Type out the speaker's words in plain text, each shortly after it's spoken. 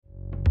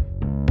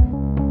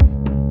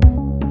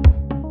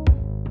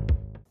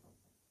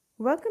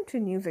Welcome to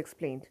News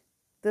Explained.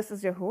 This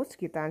is your host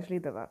Gitanjali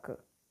Davakar.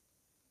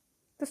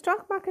 The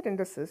stock market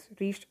indices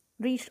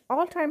reached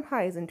all-time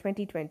highs in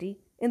 2020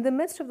 in the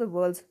midst of the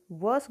world's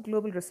worst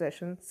global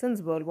recession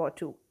since World War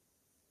II.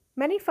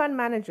 Many fund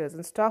managers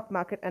and stock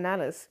market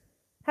analysts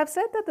have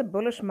said that the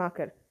bullish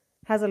market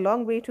has a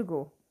long way to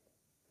go.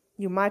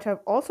 You might have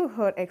also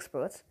heard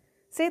experts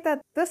say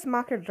that this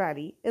market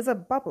rally is a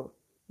bubble.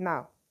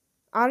 Now,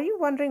 are you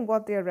wondering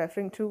what they are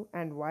referring to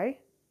and why?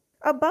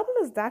 A bubble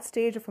is that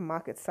stage of a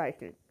market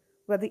cycle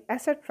where the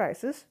asset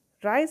prices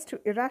rise to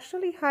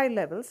irrationally high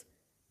levels,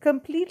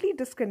 completely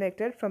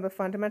disconnected from the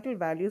fundamental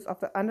values of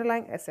the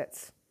underlying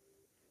assets.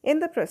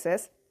 In the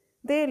process,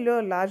 they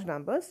lure large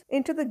numbers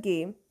into the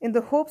game in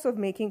the hopes of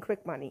making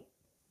quick money.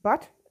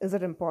 But is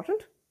it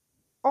important?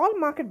 All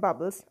market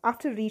bubbles,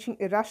 after reaching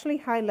irrationally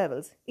high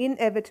levels,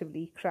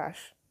 inevitably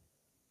crash.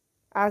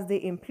 As they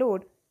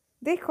implode,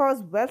 they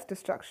cause wealth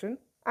destruction,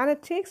 and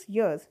it takes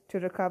years to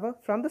recover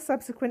from the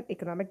subsequent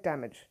economic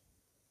damage.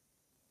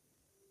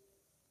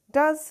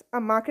 Does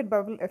a market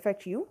bubble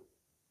affect you?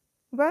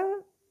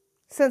 Well,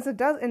 since it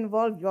does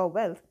involve your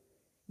wealth,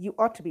 you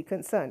ought to be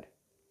concerned.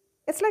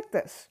 It's like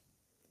this.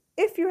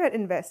 If you had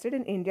invested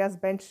in India's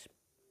benchmark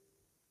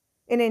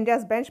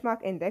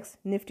index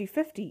Nifty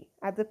 50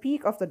 at the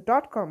peak of the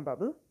dot-com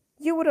bubble,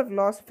 you would have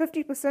lost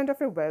 50% of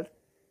your wealth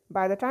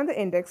by the time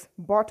the index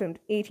bottomed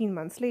 18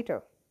 months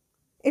later.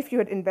 If you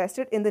had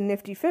invested in the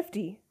Nifty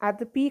 50 at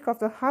the peak of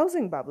the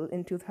housing bubble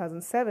in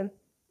 2007,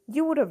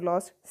 you would have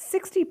lost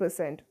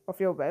 60% of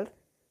your wealth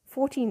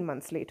 14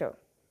 months later.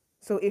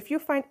 So if you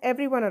find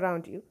everyone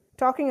around you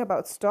talking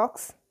about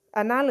stocks,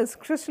 analysts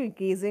crystal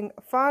gazing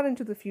far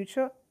into the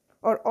future,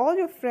 or all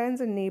your friends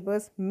and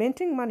neighbors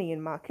minting money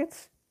in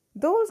markets,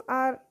 those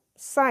are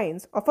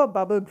signs of a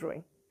bubble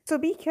growing. So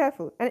be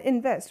careful and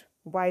invest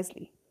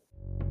wisely.